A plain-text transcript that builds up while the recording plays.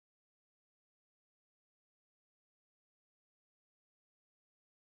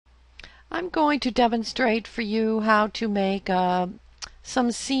I'm going to demonstrate for you how to make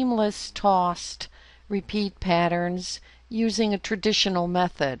some seamless tossed repeat patterns using a traditional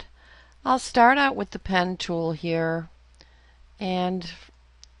method. I'll start out with the pen tool here, and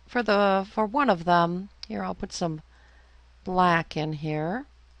for one of them, here I'll put some black in here,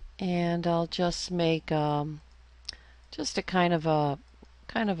 and I'll just make just a kind of a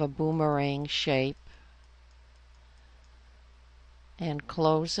boomerang shape, and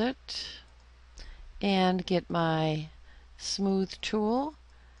close it, and get my smooth tool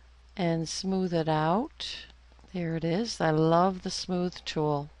and smooth it out. There it is. I love the smooth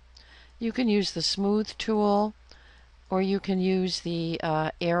tool. You can use the smooth tool, or you can use the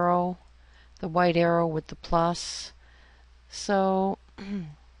arrow, the white arrow with the plus. So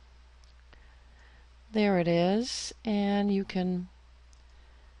there it is, and you can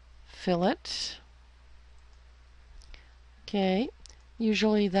fill it. Okay,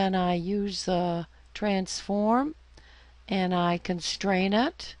 usually then I use the transform and I constrain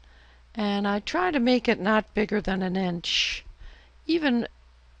it, and I try to make it not bigger than an inch, even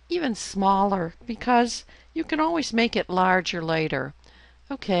smaller, because you can always make it larger later.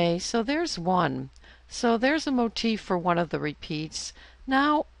 Okay, so there's one. So there's a motif for one of the repeats.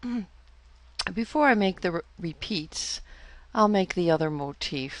 Now, before I make the repeats, I'll make the other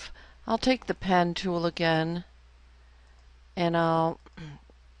motif. I'll take the pen tool again, and I'll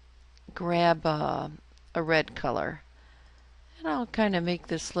grab a red color, and I'll kind of make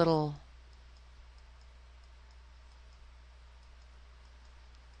this little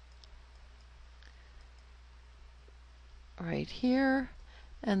right here,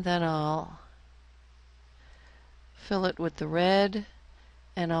 and then I'll fill it with the red,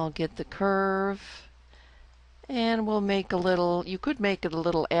 and I'll get the curve, and we'll make a little, you could make it a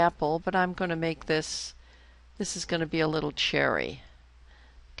little apple, but I'm going to make this is going to be a little cherry.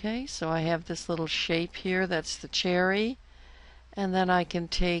 Okay, so I have this little shape here, that's the cherry, and then I can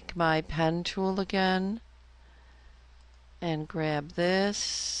take my pen tool again and grab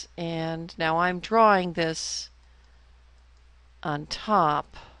this, and now I'm drawing this on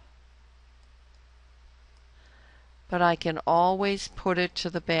top, but I can always put it to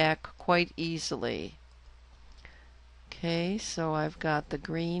the back quite easily. Okay, so I've got the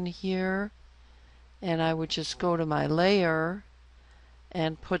green here, and I would just go to my layer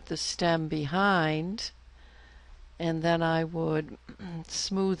and put the stem behind, and then I would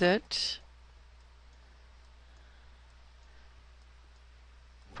smooth it.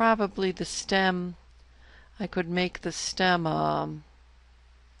 Probably the stem, I could make the stem a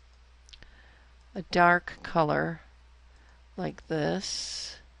dark color like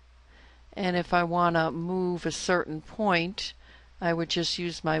this, and if I want to move a certain point, I would just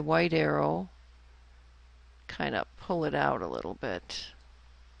use my white arrow, kind of pull it out a little bit,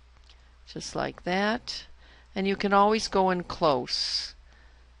 just like that. And you can always go in close,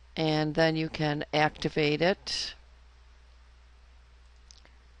 and then you can activate it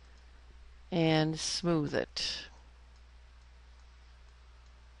and smooth it.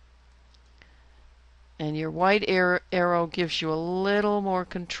 And your white arrow gives you a little more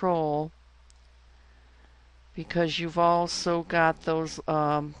control, because you've also got those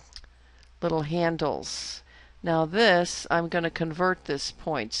little handles. Now this, I'm going to convert this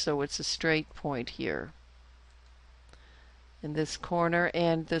point so it's a straight point here in this corner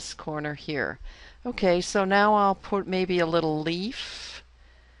and this corner here. Okay, so now I'll put maybe a little leaf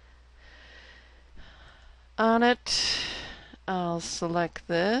on it. I'll select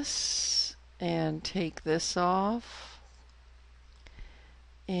this and take this off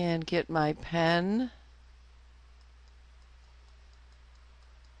and get my pen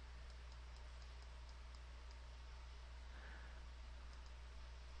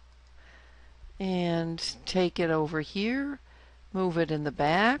and take it over here, move it in the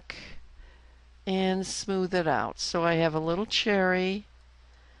back, and smooth it out. So I have a little cherry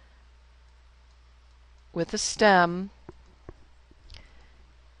with a stem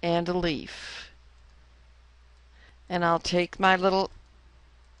and a leaf. And I'll take my little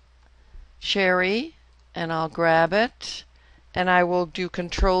cherry and I'll grab it, and I will do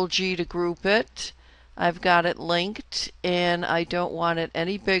Control G to group it. I've got it linked, and I don't want it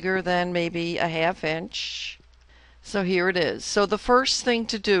any bigger than maybe a ½ inch. So here it is. So the first thing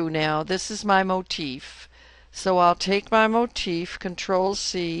to do now, this is my motif. So I'll take my motif, Control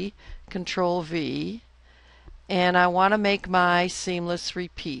C, Control V, and I want to make my seamless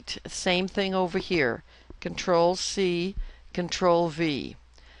repeat. Same thing over here. Control C, Control V.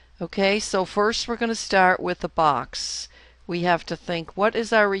 Okay, so first we're going to start with the box. We have to think, what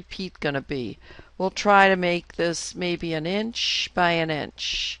is our repeat going to be? We'll try to make this maybe an inch by an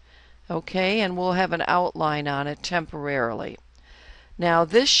inch. Okay, and we'll have an outline on it temporarily. Now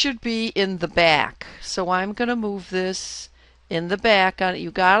this should be in the back, so I'm going to move this in the back.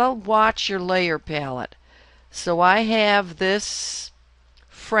 You gotta watch your layer palette. So I have this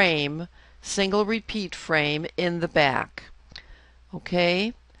frame, single repeat frame, in the back.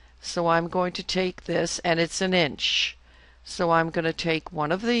 Okay, so I'm going to take this, and it's an inch. So I'm going to take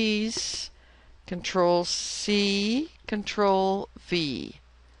one of these, Control C, Control V,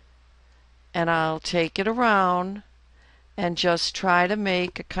 and I'll take it around and just try to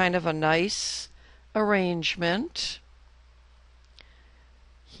make a kind of a nice arrangement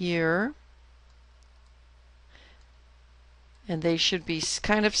here. And they should be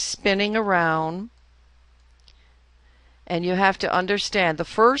kind of spinning around. And you have to understand, the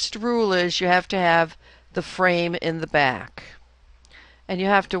first rule is you have to have the frame in the back. And you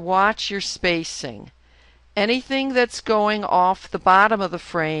have to watch your spacing. Anything that's going off the bottom of the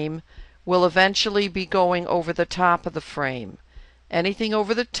frame will eventually be going over the top of the frame. Anything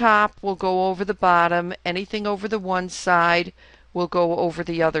over the top will go over the bottom. Anything over the one side will go over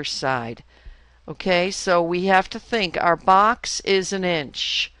the other side. Okay, so we have to think our box is an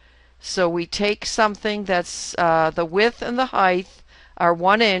inch. So we take something that's the width and the height are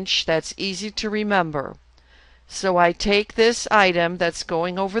 1 inch. That's easy to remember. So I take this item that's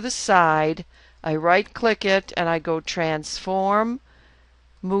going over the side, I right click it, and I go transform,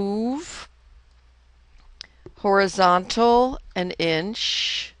 move, horizontal 1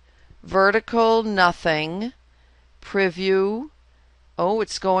 inch, vertical nothing, preview. Oh,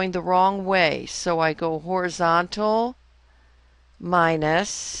 it's going the wrong way. So I go horizontal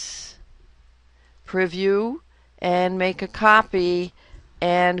minus, preview, and make a copy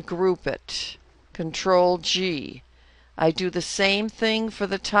and group it. Control G. I do the same thing for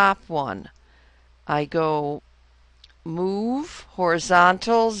the top one. I go move,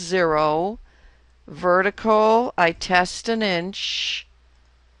 horizontal 0, vertical, I test 1 inch.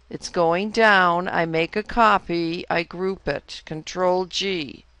 It's going down. I make a copy. I group it. Control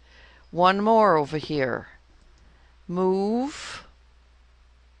G. One more over here. Move.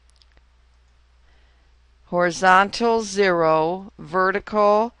 Horizontal 0.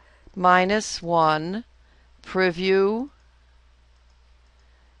 Vertical -1. Preview.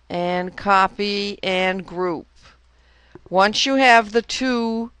 And copy and group. Once you have the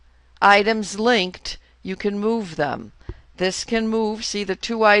two items linked, you can move them. This can move. See, the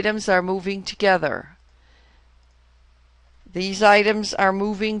two items are moving together. These items are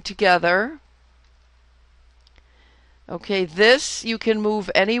moving together. Okay, this you can move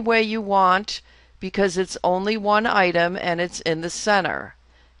any way you want because it's only one item and it's in the center.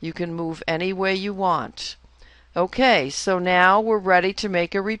 You can move any way you want. Okay, so now we're ready to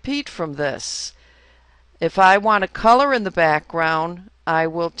make a repeat from this. If I want a color in the background, I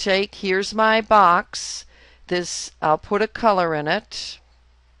will take, here's my box. This, I'll put a color in it,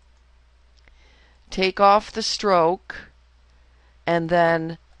 take off the stroke, and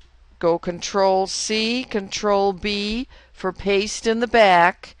then go Control C, Control B for paste in the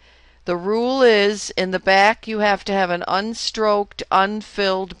back. The rule is in the back you have to have an unstroked,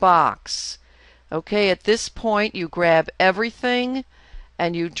 unfilled box. Okay, at this point you grab everything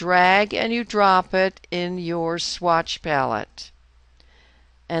and you drag and you drop it in your swatch palette.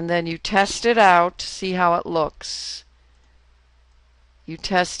 And then you test it out to see how it looks. You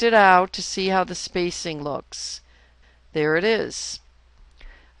test it out to see how the spacing looks. There it is.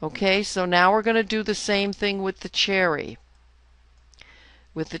 Okay, so now we're going to do the same thing with the cherry.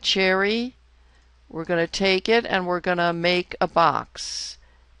 With the cherry, we're going to take it and we're going to make a box.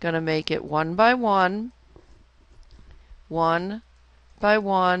 Going to make it 1 by 1, 1 by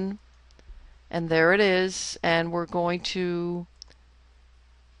 1, and there it is. And we're going to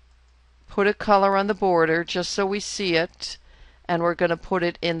put a color on the border just so we see it, and we're going to put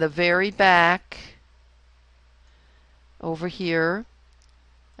it in the very back over here,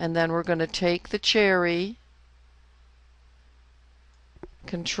 and then we're going to take the cherry,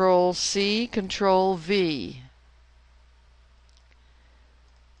 Control C, Control V.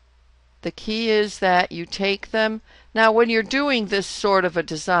 The key is that you take them. Now when you're doing this sort of a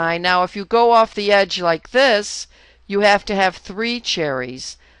design, now if you go off the edge like this, you have to have 3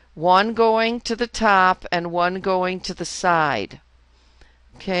 cherries. 1 going to the top and 1 going to the side.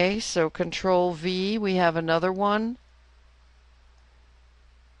 Okay, so Control V, we have another one.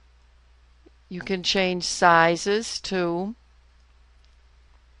 You can change sizes too.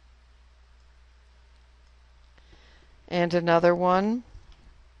 And another one.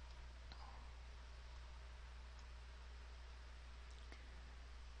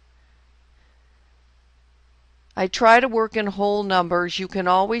 I try to work in whole numbers. You can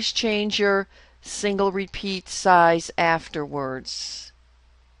always change your single repeat size afterwards.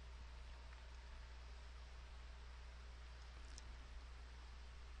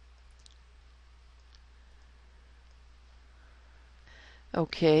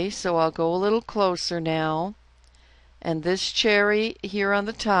 Okay, so I'll go a little closer now. And this cherry here on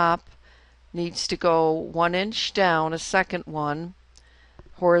the top needs to go 1 inch down, a second one,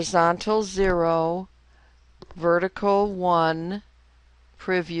 horizontal 0, vertical 1,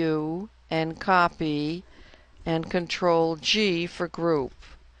 preview, and copy, and Control G for group.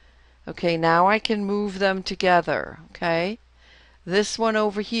 Okay, now I can move them together, okay? This one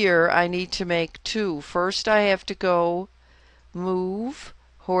over here, I need to make 2. First I have to go move,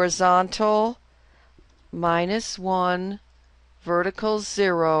 horizontal, -1, vertical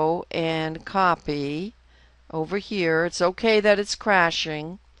 0, and copy over here. It's okay that it's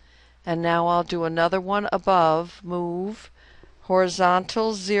crashing. And now I'll do another one above, move,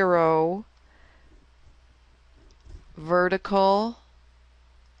 horizontal 0, vertical,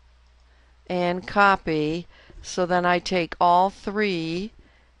 and copy. So then I take all 3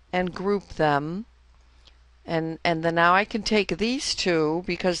 and group them. And then now I can take these 2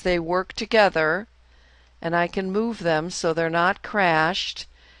 because they work together, and I can move them so they're not crashed.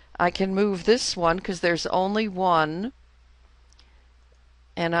 I can move this one because there's only one,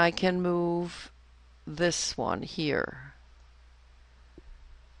 and I can move this one here.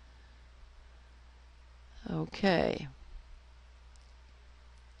 Okay.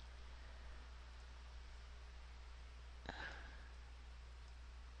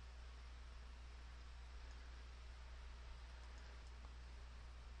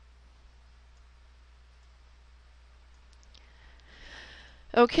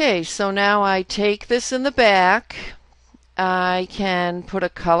 Okay, so now I take this in the back. I can put a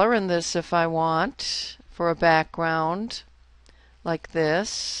color in this if I want for a background, like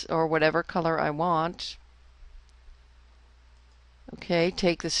this, or whatever color I want. Okay,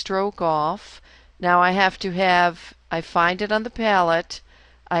 take the stroke off. Now I find it on the palette.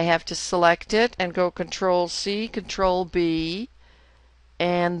 I have to select it and go Control C, Control B,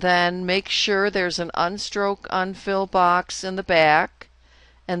 and then make sure there's an unstroke unfill box in the back,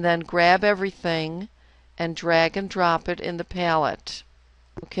 and then grab everything and drag and drop it in the palette.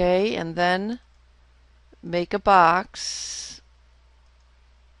 Okay, and then make a box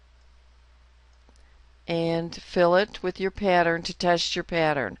and fill it with your pattern to test your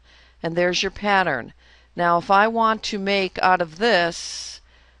pattern. And there's your pattern. Now if I want to make out of this,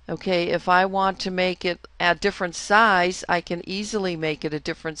 okay, if I want to make it a different size, I can easily make it a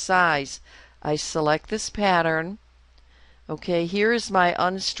different size. I select this pattern. Okay, here is my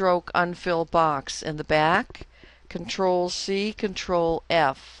unstroke unfill box in the back. Control C, Control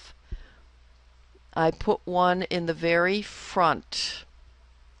F. I put one in the very front.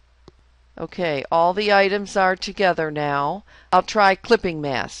 Okay, all the items are together now. I'll try clipping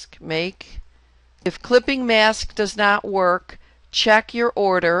mask. If clipping mask does not work, check your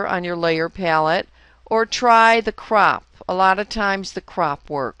order on your layer palette or try the crop. A lot of times the crop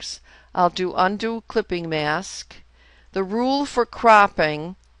works. I'll do undo clipping mask. The rule for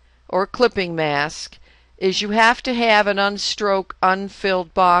cropping or clipping mask is you have to have an unstroke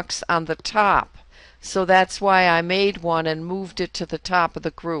unfilled box on the top. So that's why I made one and moved it to the top of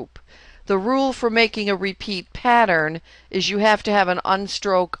the group. The rule for making a repeat pattern is you have to have an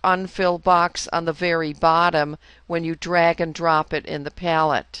unstroke unfill box on the very bottom when you drag and drop it in the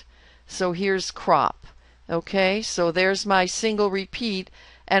palette. So here's crop. Okay, so there's my single repeat,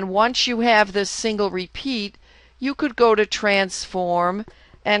 and once you have this single repeat, you could go to transform,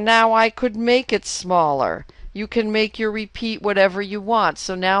 and now I could make it smaller. You can make your repeat whatever you want.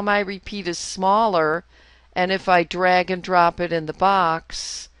 So now my repeat is smaller, and if I drag and drop it in the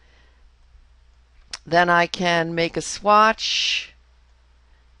box, then I can make a swatch,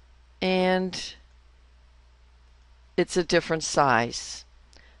 and it's a different size.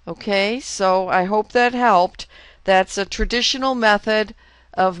 Okay, so I hope that helped. That's a traditional method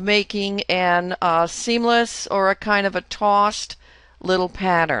of making an seamless or a kind of a tossed little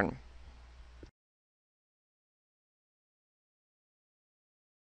pattern.